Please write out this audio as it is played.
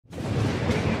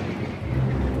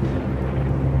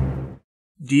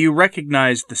Do you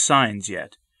recognize the signs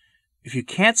yet? If you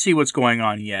can't see what's going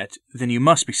on yet, then you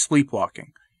must be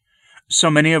sleepwalking.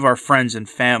 So many of our friends and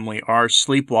family are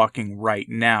sleepwalking right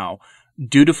now,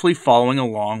 dutifully following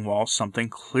along while something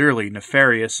clearly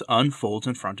nefarious unfolds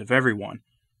in front of everyone.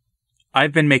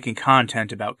 I've been making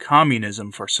content about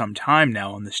communism for some time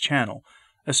now on this channel,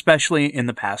 especially in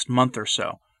the past month or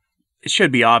so. It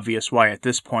should be obvious why at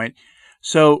this point,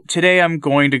 so today I'm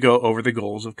going to go over the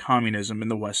goals of communism in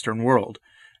the Western world.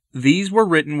 These were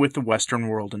written with the Western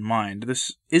world in mind.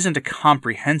 This isn't a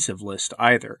comprehensive list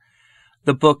either.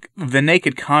 The book The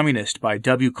Naked Communist by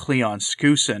W. Cleon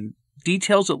Skousen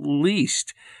details at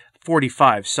least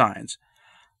 45 signs.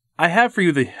 I have for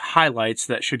you the highlights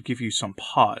that should give you some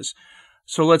pause.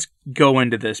 So let's go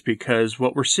into this because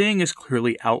what we're seeing is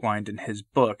clearly outlined in his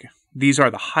book. These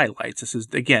are the highlights. This is,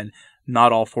 again,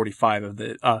 not all 45 of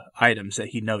the items that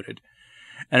he noted.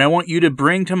 And I want you to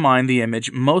bring to mind the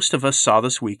image most of us saw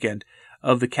this weekend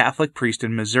of the Catholic priest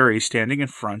in Missouri standing in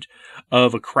front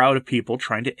of a crowd of people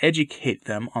trying to educate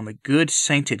them on the good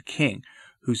sainted king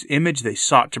whose image they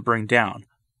sought to bring down,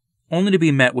 only to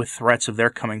be met with threats of their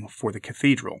coming for the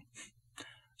cathedral.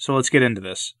 So let's get into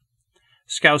this.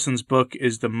 Skousen's book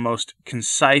is the most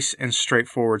concise and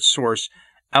straightforward source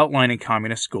outlining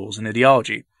communist goals and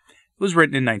ideology. It was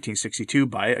written in 1962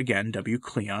 by, again, W.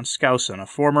 Cleon Skousen, a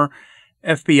former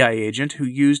FBI agent who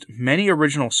used many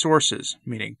original sources,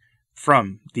 meaning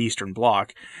from the Eastern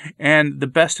Bloc, and the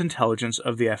best intelligence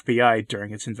of the FBI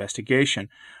during its investigation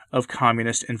of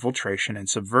communist infiltration and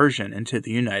subversion into the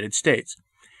United States.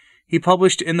 He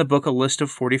published in the book a list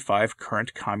of 45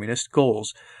 current communist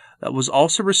goals that was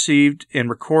also received and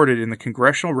recorded in the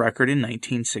Congressional Record in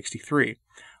 1963.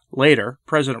 Later,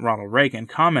 President Ronald Reagan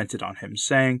commented on him,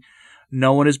 saying,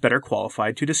 "No one is better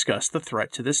qualified to discuss the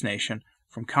threat to this nation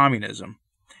from communism."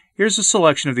 Here's a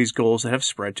selection of these goals that have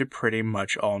spread to pretty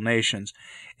much all nations.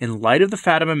 In light of the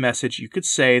Fatima message, you could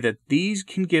say that these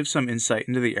can give some insight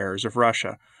into the errors of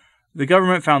Russia. The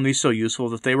government found these so useful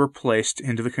that they were placed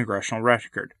into the Congressional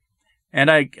Record. And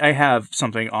I have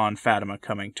something on Fatima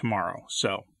coming tomorrow,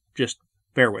 so just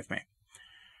bear with me.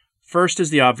 First is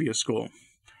the obvious goal.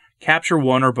 Capture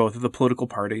one or both of the political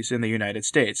parties in the United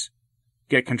States.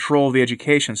 Get control of the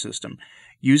education system.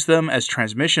 Use them as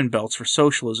transmission belts for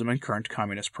socialism and current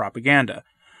communist propaganda.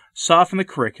 Soften the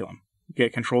curriculum.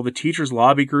 Get control of the teachers'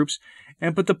 lobby groups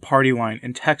and put the party line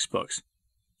in textbooks.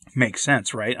 Makes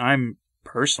sense, right? I'm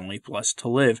personally blessed to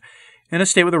live in a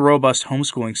state with a robust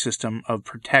homeschooling system of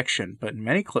protection, but in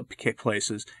many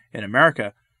places in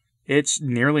America, it's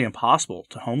nearly impossible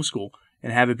to homeschool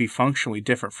and have it be functionally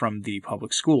different from the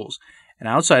public schools. And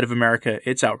outside of America,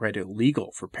 it's outright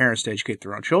illegal for parents to educate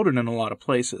their own children in a lot of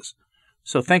places.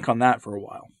 So think on that for a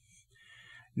while.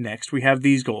 Next, we have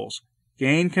these goals.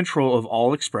 Gain control of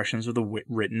all expressions of the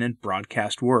written and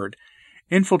broadcast word.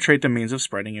 Infiltrate the means of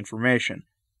spreading information.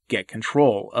 Get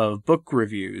control of book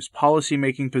reviews,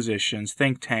 policy-making positions,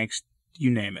 think tanks,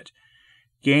 you name it.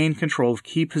 Gain control of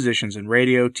key positions in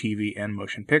radio, TV, and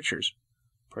motion pictures.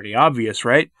 Pretty obvious,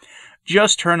 right?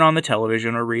 Just turn on the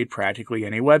television or read practically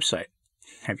any website.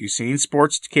 Have you seen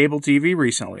sports cable TV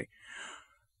recently?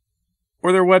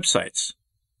 Or their websites?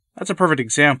 That's a perfect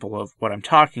example of what I'm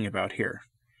talking about here.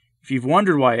 If you've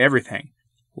wondered why everything,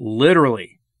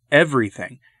 literally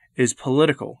everything, is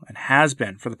political and has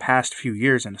been for the past few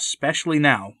years, and especially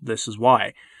now, this is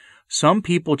why. Some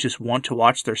people just want to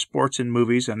watch their sports and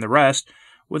movies and the rest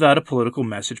without a political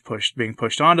message being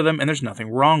pushed onto them, and there's nothing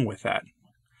wrong with that.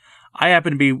 I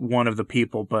happen to be one of the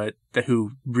people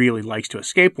who really likes to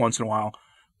escape once in a while,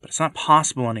 but it's not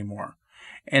possible anymore.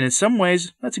 And in some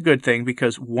ways, that's a good thing,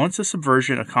 because once a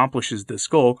subversion accomplishes this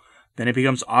goal, then it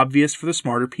becomes obvious for the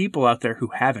smarter people out there who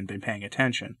haven't been paying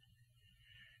attention.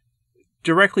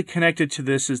 Directly connected to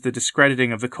this is the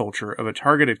discrediting of the culture of a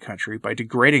targeted country by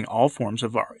degrading all forms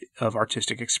of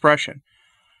artistic expression.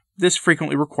 This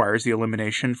frequently requires the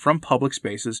elimination from public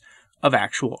spaces of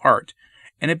actual art,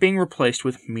 and it being replaced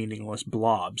with meaningless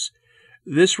blobs.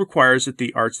 This requires that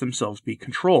the arts themselves be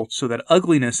controlled so that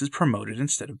ugliness is promoted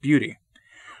instead of beauty.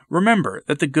 Remember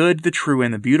that the good, the true,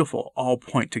 and the beautiful all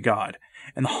point to God,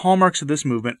 and the hallmarks of this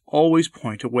movement always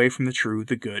point away from the true,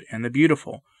 the good, and the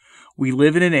beautiful. We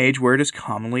live in an age where it is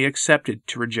commonly accepted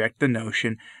to reject the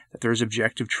notion that there is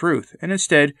objective truth, and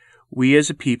instead, we as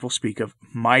a people speak of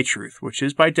my truth, which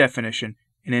is by definition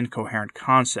an incoherent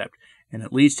concept, and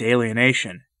it leads to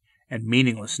alienation and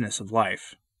meaninglessness of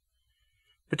life.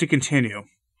 But to continue,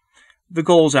 the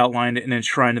goals outlined and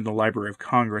enshrined in the Library of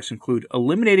Congress include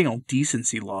eliminating all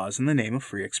decency laws in the name of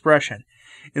free expression.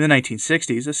 In the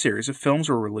 1960s, a series of films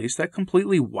were released that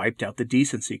completely wiped out the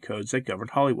decency codes that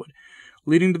governed Hollywood.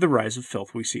 leading to the rise of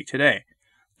filth we see today.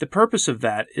 The purpose of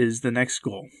that is the next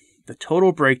goal: the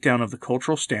total breakdown of the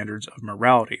cultural standards of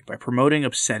morality by promoting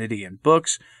obscenity in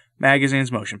books,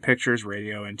 magazines, motion pictures,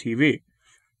 radio, and TV.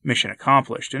 Mission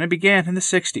accomplished, and it began in the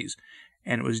 60s,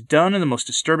 and it was done in the most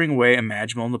disturbing way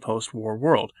imaginable in the post-war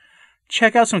world.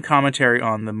 Check out some commentary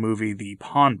on the movie The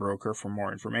Pawnbroker for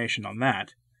more information on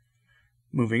that.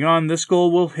 Moving on, this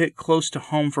goal will hit close to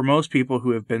home for most people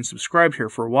who have been subscribed here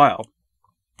for a while.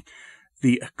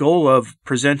 The goal of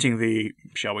presenting the,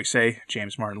 shall we say,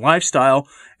 James Martin lifestyle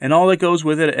and all that goes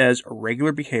with it as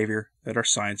regular behavior that are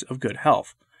signs of good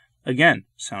health. Again,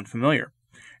 sound familiar?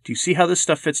 Do you see how this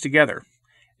stuff fits together?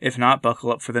 If not,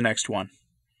 buckle up for the next one.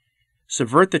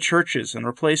 Subvert the churches and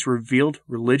replace revealed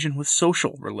religion with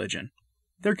social religion.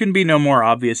 There can be no more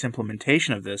obvious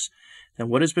implementation of this than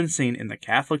what has been seen in the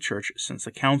Catholic Church since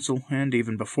the Council and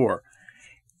even before.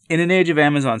 In an age of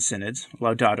Amazon synods,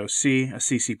 Laudato Si,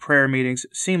 Assisi prayer meetings,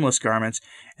 seamless garments,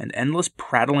 and endless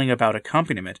prattling about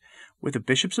accompaniment, with the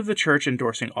bishops of the Church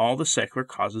endorsing all the secular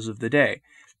causes of the day.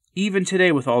 Even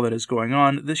today, with all that is going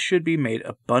on, this should be made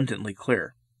abundantly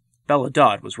clear. Bella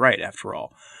Dodd was right, after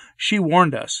all. She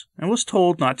warned us, and was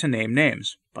told not to name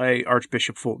names, by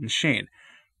Archbishop Fulton Sheen,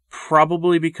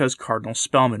 probably because Cardinal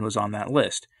Spellman was on that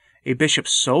list, a bishop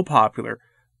so popular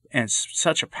and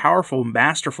such a powerful,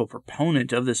 masterful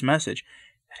proponent of this message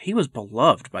that he was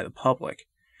beloved by the public,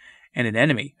 and an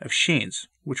enemy of Sheen's,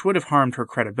 which would have harmed her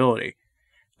credibility.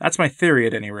 That's my theory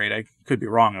at any rate. I could be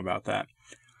wrong about that.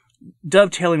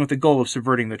 Dovetailing with the goal of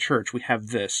subverting the church, we have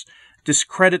this: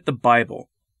 discredit the Bible,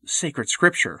 sacred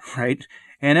scripture, right?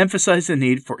 And emphasize the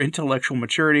need for intellectual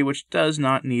maturity, which does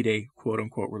not need a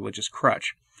quote-unquote religious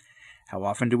crutch. How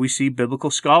often do we see biblical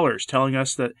scholars telling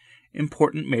us that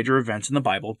important major events in the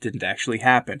Bible didn't actually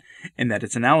happen, and that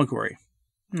it's an allegory?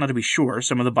 Now, to be sure,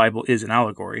 some of the Bible is an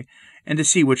allegory, and to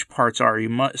see which parts are, you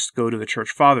must go to the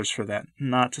church fathers for that,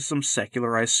 not to some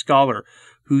secularized scholar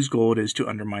whose goal it is to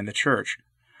undermine the church.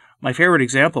 My favorite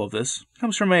example of this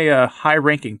comes from a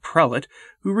high-ranking prelate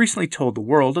who recently told the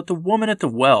world that the woman at the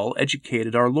well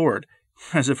educated our Lord,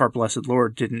 as if our blessed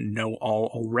Lord didn't know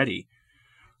all already.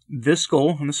 This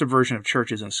goal and the subversion of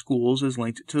churches and schools is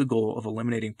linked to the goal of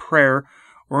eliminating prayer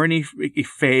or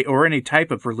any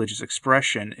type of religious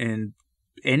expression in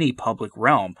any public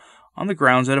realm on the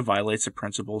grounds that it violates the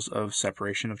principles of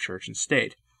separation of church and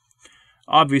state.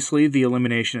 Obviously, the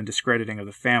elimination and discrediting of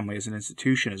the family as an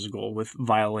institution is a goal, with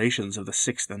violations of the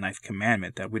 6th and 9th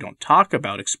commandment that we don't talk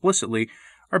about explicitly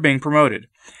are being promoted,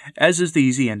 as is the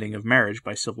easy ending of marriage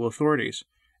by civil authorities.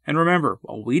 And remember,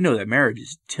 while we know that marriage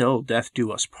is till death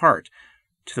do us part,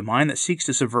 to the mind that seeks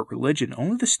to subvert religion,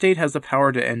 only the state has the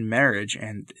power to end marriage,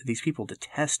 and these people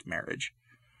detest marriage.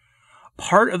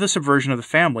 Part of the subversion of the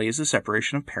family is the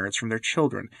separation of parents from their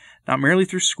children, not merely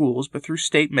through schools, but through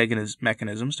state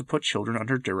mechanisms to put children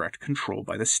under direct control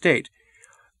by the state.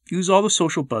 Use all the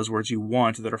social buzzwords you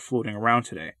want that are floating around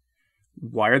today.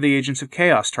 Why are the agents of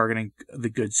chaos targeting the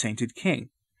good sainted king?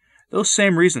 Those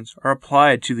same reasons are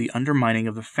applied to the undermining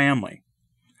of the family.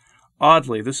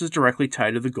 Oddly, this is directly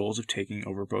tied to the goals of taking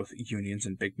over both unions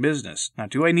and big business. Now,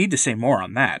 do I need to say more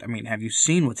on that? I mean, have you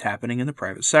seen what's happening in the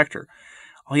private sector?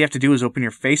 All you have to do is open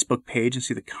your Facebook page and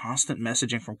see the constant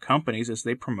messaging from companies as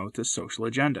they promote this social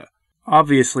agenda.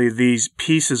 Obviously, these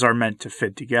pieces are meant to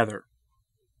fit together.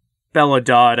 Bella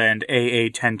Dodd and AA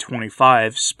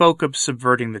 1025 spoke of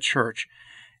subverting the church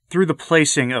through the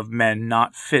placing of men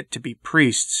not fit to be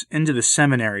priests into the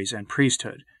seminaries and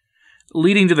priesthood,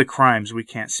 leading to the crimes we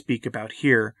can't speak about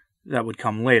here that would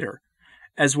come later,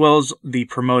 as well as the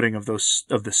promoting of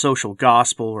the social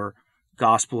gospel or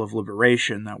gospel of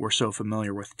liberation that we're so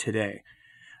familiar with today.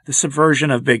 The subversion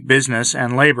of big business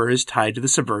and labor is tied to the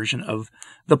subversion of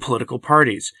the political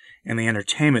parties and the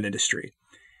entertainment industry.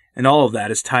 And all of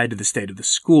that is tied to the state of the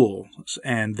schools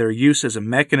and their use as a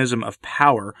mechanism of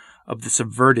power of the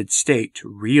subverted state to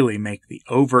really make the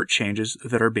overt changes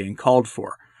that are being called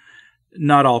for.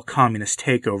 Not all communist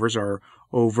takeovers are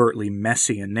overtly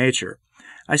messy in nature.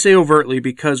 I say overtly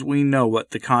because we know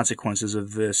what the consequences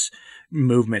of this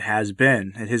movement has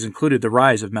been. It has included the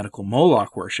rise of medical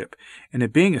Moloch worship, and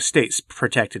it being a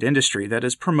state-protected industry that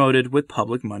is promoted with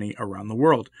public money around the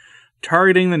world,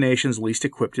 targeting the nations least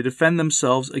equipped to defend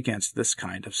themselves against this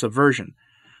kind of subversion.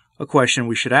 A question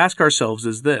we should ask ourselves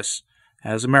is this: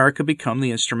 has America become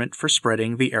the instrument for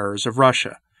spreading the errors of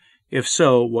Russia? If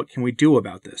so, what can we do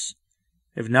about this?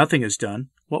 If nothing is done,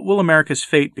 what will America's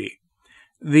fate be?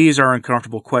 These are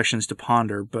uncomfortable questions to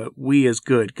ponder, but we as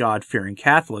good, God-fearing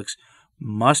Catholics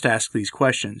must ask these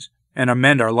questions and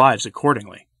amend our lives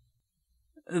accordingly.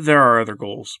 There are other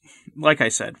goals. Like I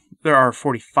said, there are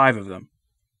 45 of them.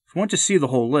 If you want to see the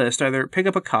whole list, either pick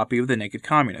up a copy of The Naked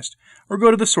Communist or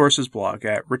go to the Sources blog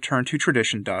at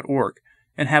returntotradition.org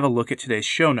and have a look at today's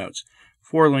show notes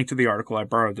for a link to the article I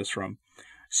borrowed this from.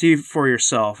 See for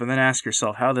yourself and then ask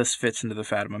yourself how this fits into the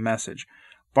Fatima message.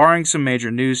 Barring some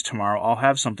major news tomorrow, I'll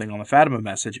have something on the Fatima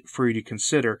message for you to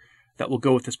consider that will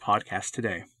go with this podcast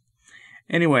today.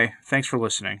 Anyway, thanks for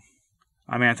listening.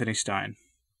 I'm Anthony Stine.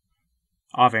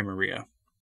 Ave Maria.